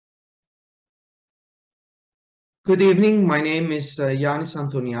Good evening. My name is Ioannis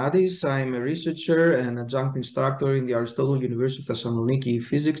Antoniades. I'm a researcher and adjunct instructor in the Aristotle University of Thessaloniki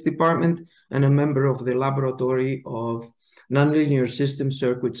Physics Department and a member of the Laboratory of Nonlinear Systems,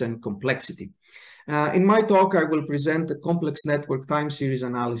 Circuits, and Complexity. In my talk, I will present the complex network time series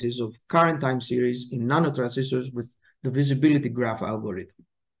analysis of current time series in nanotransistors with the visibility graph algorithm.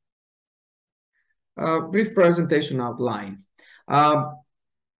 Brief presentation outline.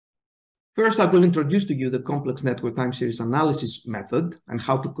 First, I will introduce to you the complex network time series analysis method and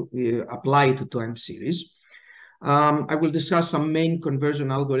how to apply it to time series. I will discuss some main conversion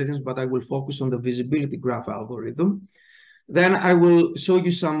algorithms, but I will focus on the visibility graph algorithm. Then I will show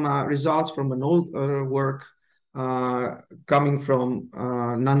you some results from an older work coming from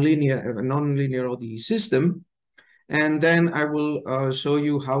nonlinear ODE system. And then I will show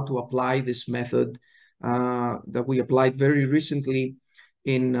you how to apply this method that we applied very recently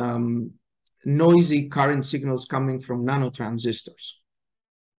in noisy current signals coming from nanotransistors.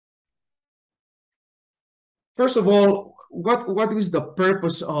 First of all, what is the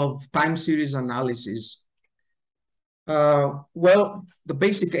purpose of time series analysis? Well, the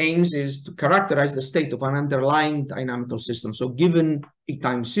basic aims is to characterize the state of an underlying dynamical system. So given a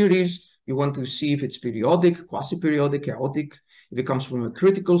time series, you want to see if it's periodic, quasi-periodic, chaotic, if it comes from a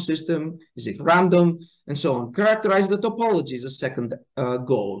critical system, is it random, and so on. Characterize the topology is a second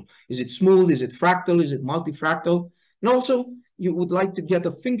goal. Is it smooth? Is it fractal? Is it multifractal? And also, you would like to get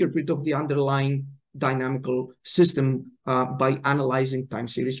a fingerprint of the underlying dynamical system by analyzing time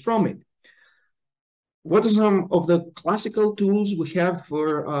series from it. What are some of the classical tools we have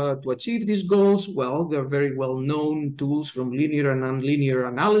for to achieve these goals? Well, they're very well-known tools from linear and nonlinear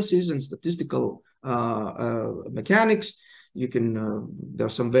analysis and statistical mechanics. You can there are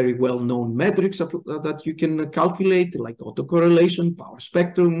some very well-known metrics that you can calculate, like autocorrelation, power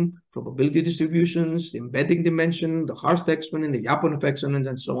spectrum, probability distributions, the embedding dimension, the Hurst exponent, the Lyapunov exponent,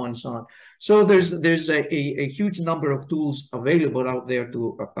 and so on and so on. So there's a huge number of tools available out there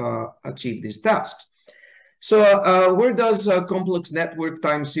to achieve these tasks. So where does complex network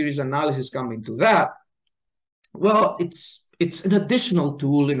time series analysis come into that? Well, it's an additional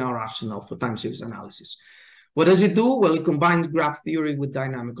tool in our arsenal for time series analysis. What does it do? Well, it combines graph theory with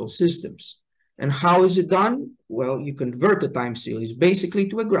dynamical systems. And how is it done? Well, you convert a time series basically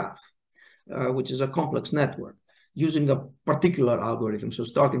to a graph, which is a complex network, using a particular algorithm. So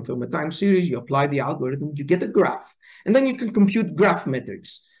starting from a time series, you apply the algorithm, you get a graph. And then you can compute graph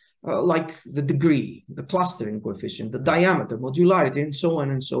metrics. Like the degree, the clustering coefficient, the diameter, modularity, and so on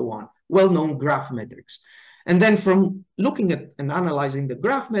and so on. Well-known graph metrics. And then from looking at and analyzing the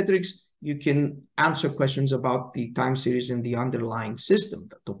graph metrics, you can answer questions about the time series in the underlying system.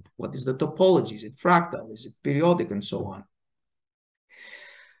 What is the topology? Is it fractal? Is it periodic? And so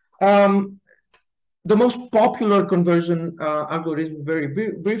on. The most popular conversion algorithm, very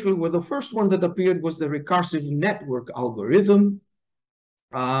briefly, well, the first one that appeared was the recursive network algorithm.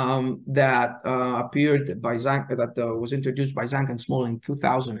 That appeared by was introduced by Zank and Small in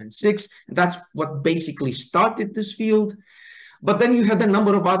 2006. That's what basically started this field. But then you had a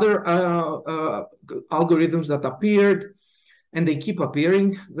number of other algorithms that appeared, and they keep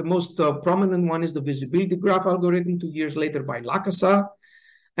appearing. The most prominent one is the visibility graph algorithm 2 years later by Lacasa.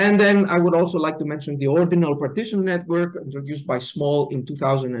 And then I would also like to mention the ordinal partition network introduced by Small in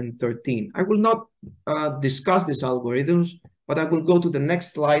 2013. I will not discuss these algorithms, but I will go to the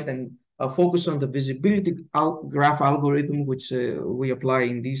next slide and focus on the visibility graph algorithm, which we apply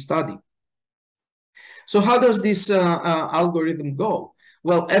in this study. So how does this algorithm go?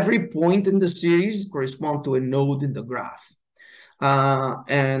 Well, every point in the series corresponds to a node in the graph.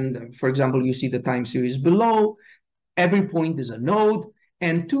 And for example, you see the time series below. Every point is a node,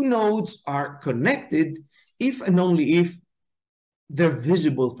 and two nodes are connected if and only if they're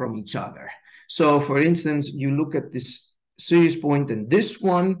visible from each other. So for instance, you look at this series point and this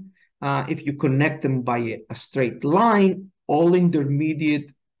one, if you connect them by a straight line, all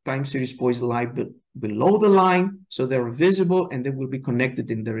intermediate time series points lie below the line, so they're visible and they will be connected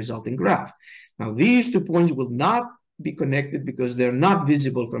in the resulting graph. Now, these 2 points will not be connected because they're not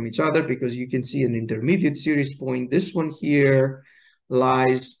visible from each other, because you can see an intermediate series point. This one here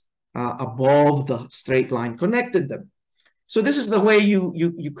lies above the straight line connected them. So this is the way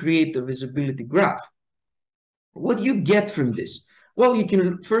you create the visibility graph. What do you get from this? Well, you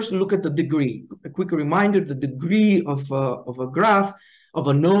can first look at the degree. A quick reminder, the degree of a graph of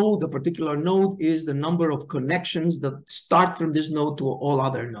a node, a particular node, is the number of connections that start from this node to all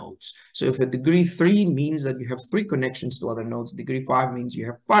other nodes. So if a degree 3 means that you have 3 connections to other nodes, degree 5 means you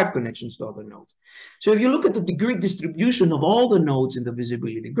have 5 connections to other nodes. So if you look at the degree distribution of all the nodes in the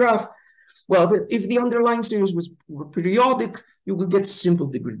visibility graph, Well, if the underlying series were periodic, you will get simple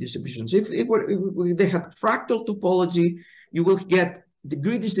degree distributions. If they had fractal topology, you will get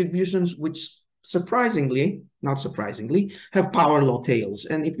degree distributions which surprisingly, not surprisingly, have power law tails.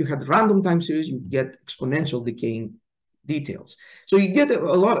 And if you had random time series, you get exponential decaying details. So you get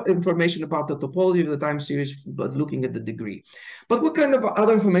a lot of information about the topology of the time series, but looking at the degree. But what kind of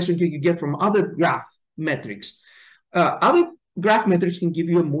other information can you get from other graph metrics? Other graph metrics can give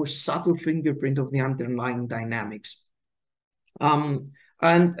you a more subtle fingerprint of the underlying dynamics.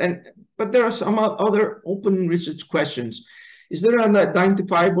 But there are some other open research questions. Is there an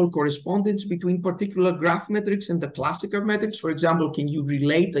identifiable correspondence between particular graph metrics and the classical metrics? For example, can you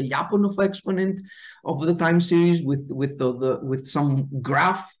relate the Lyapunov exponent of the time series with some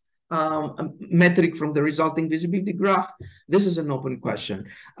graph metric from the resulting visibility graph? This is an open question.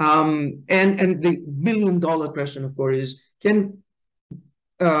 And the million-dollar question, of course, is can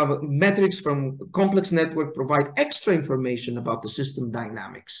metrics from complex network provide extra information about the system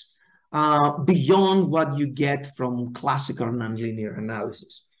dynamics beyond what you get from classical nonlinear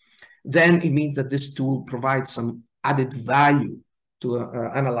analysis? Then it means that this tool provides some added value to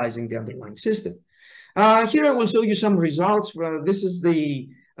analyzing the underlying system. Here I will show you some results. This is a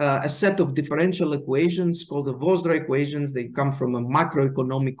set of differential equations called the Vosdra equations. They come from a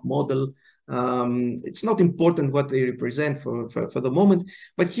macroeconomic model. It's not important what they represent for the moment,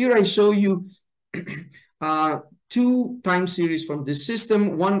 but here I show you two time series from this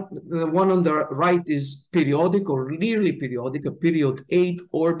system. The one on the right is periodic or nearly periodic, a period 8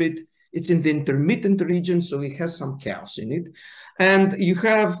 orbit. It's in the intermittent region, so it has some chaos in it. And you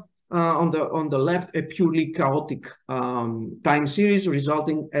have on the left a purely chaotic time series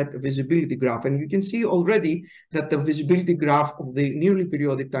resulting at a visibility graph. And you can see already that the visibility graph of the nearly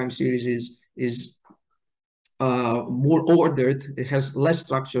periodic time series is more ordered. It has less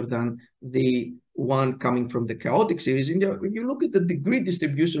structure than the one coming from the chaotic series. And when you look at the degree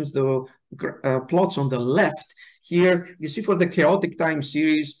distributions, the plots on the left here, you see for the chaotic time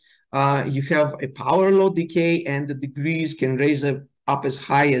series, you have a power law decay, and the degrees can raise up as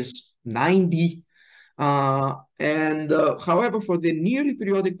high as 90. However, for the nearly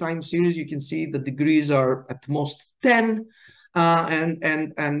periodic time series, you can see the degrees are at most 10.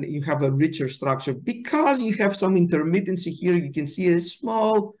 And you have a richer structure. Because you have some intermittency here, you can see a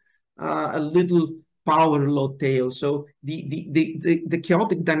small, a little power law tail. So the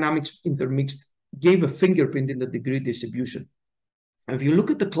chaotic dynamics intermixed gave a fingerprint in the degree distribution. If you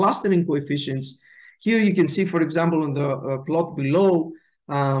look at the clustering coefficients, here you can see, for example, on the plot below,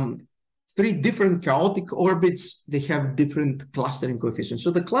 3 different chaotic orbits, they have different clustering coefficients.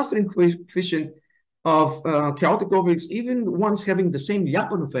 So the clustering coefficient of chaotic orbits, even ones having the same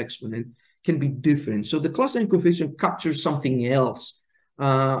Lyapunov exponent, can be different. So the clustering coefficient captures something else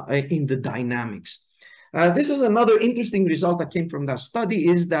in the dynamics. This is another interesting result that came from that study,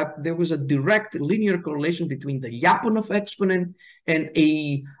 is that there was a direct linear correlation between the Lyapunov exponent and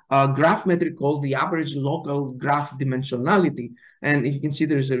a graph metric called the average local graph dimensionality. And you can see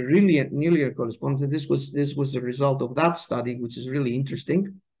there's a really linear correspondence. This was the result of that study, which is really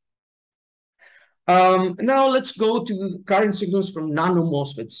interesting. Now let's go to current signals from nano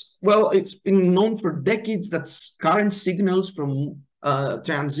MOSFETs. Well, it's been known for decades that current signals from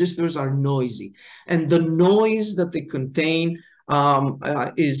transistors are noisy, and the noise that they contain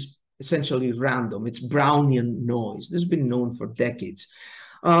is essentially random. It's Brownian noise. This has been known for decades.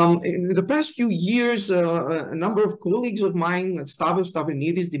 In the past few years, a number of colleagues of mine, Stavros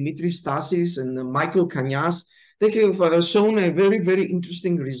Stavrinidis, Dimitris Stasis, and Michael Kanyas, they have shown a very, very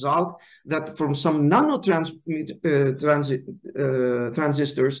interesting result that from some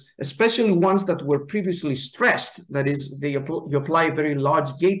transistors, especially ones that were previously stressed, that is, you apply a very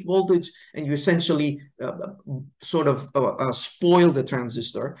large gate voltage and you essentially spoil the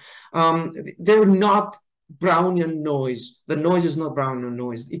transistor. They're not Brownian noise. The noise is not Brownian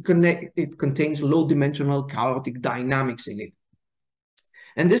noise. It contains low-dimensional chaotic dynamics in it.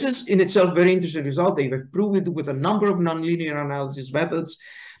 And this is in itself a very interesting result. They've proved it with a number of nonlinear analysis methods.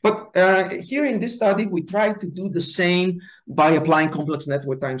 But here in this study, we tried to do the same by applying complex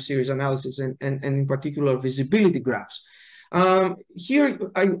network time series analysis and in particular visibility graphs. Here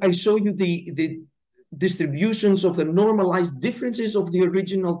I show you the distributions of the normalized differences of the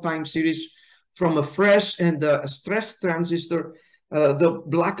original time series from a fresh and a stressed transistor. The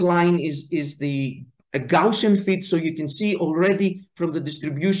black line is a Gaussian fit, so you can see already from the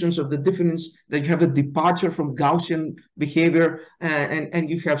distributions of the difference that you have a departure from Gaussian behavior, and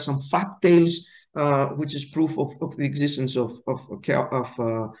you have some fat tails, which is proof of the existence of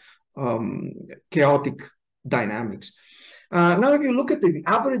chaotic dynamics. Now, if you look at the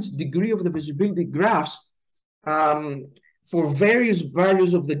average degree of the visibility graphs for various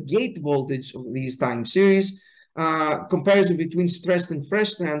values of the gate voltage of these time series, comparison between stressed and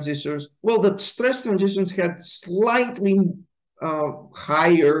fresh transistors, well, the stressed transistors had slightly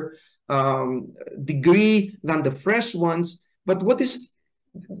higher degree than the fresh ones, but what is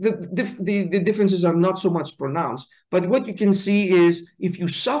the differences are not so much pronounced. But what you can see is if you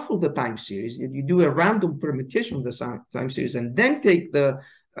shuffle the time series, if you do a random permutation of the time series and then take the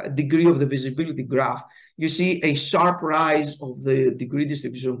degree of the visibility graph, you see a sharp rise of the degree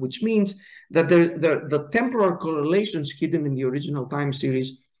distribution, which means that the temporal correlations hidden in the original time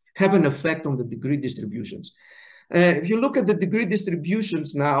series have an effect on the degree distributions. If you look at the degree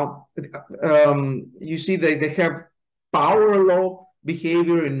distributions now, you see they have power law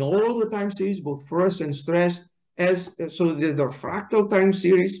behavior in all the time series, both fresh and stressed, so they're fractal time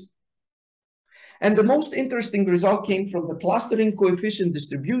series. And the most interesting result came from the clustering coefficient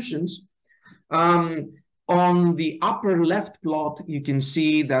distributions. On the upper left plot, you can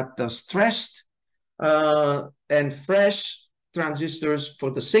see that the stressed and fresh transistors for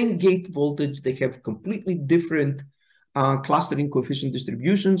the same gate voltage, they have completely different clustering coefficient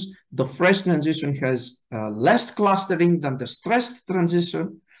distributions. The fresh transistor has less clustering than the stressed transistor.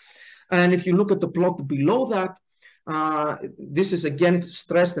 And if you look at the plot below that, this is again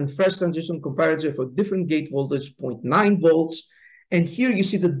stressed and fresh transistor comparison for different gate voltage, 0.9 volts. And here you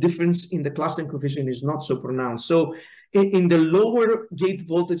see the difference in the clustering coefficient is not so pronounced. So in the lower gate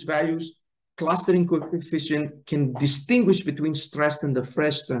voltage values, clustering coefficient can distinguish between stressed and the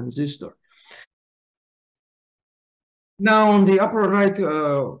fresh transistor. Now, on the upper right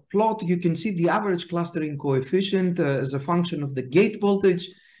plot, you can see the average clustering coefficient as a function of the gate voltage.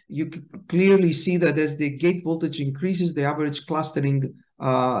 You can clearly see that as the gate voltage increases, the average clustering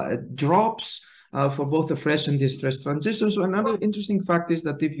drops for both the fresh and the stressed transistors. So another interesting fact is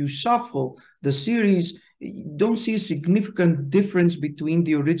that if you shuffle the series, you don't see a significant difference between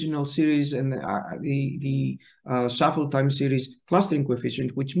the original series and the shuffle time series clustering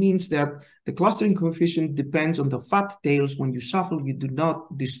coefficient, which means that the clustering coefficient depends on the fat tails. When you shuffle, you do not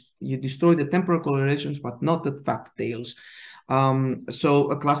you destroy the temporal correlations, but not the fat tails. So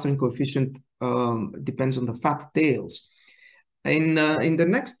a clustering coefficient depends on the fat tails. In the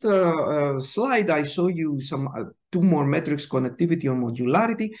next slide, I show you some two more metrics, connectivity and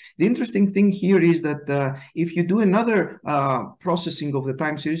modularity. The interesting thing here is that if you do another processing of the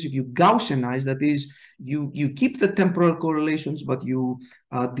time series, if you Gaussianize, that is, you keep the temporal correlations, but you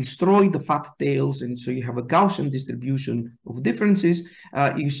destroy the fat tails, and so you have a Gaussian distribution of differences,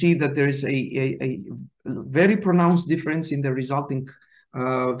 you see that there is a very pronounced difference in the resulting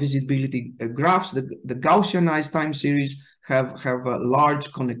visibility graphs. The Gaussianized time series have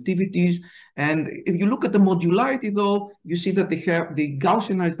large connectivities, and if you look at the modularity, though, you see that the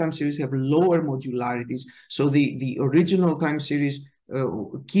Gaussianized time series have lower modularities. So the original time series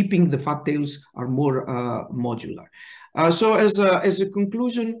keeping the fat tails are more modular. So as a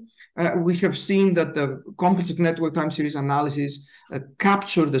conclusion, we have seen that the complex network time series analysis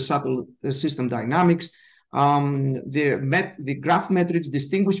capture the subtle system dynamics. The graph metrics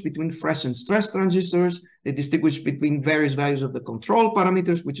distinguish between fresh and stressed transistors. They distinguish between various values of the control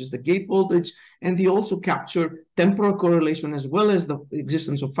parameters, which is the gate voltage, and they also capture temporal correlation as well as the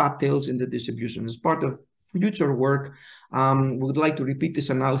existence of fat tails in the distribution. As part of future work, we would like to repeat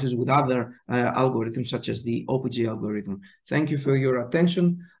this analysis with other algorithms, such as the OPG algorithm. Thank you for your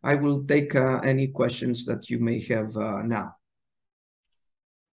attention. I will take any questions that you may have now.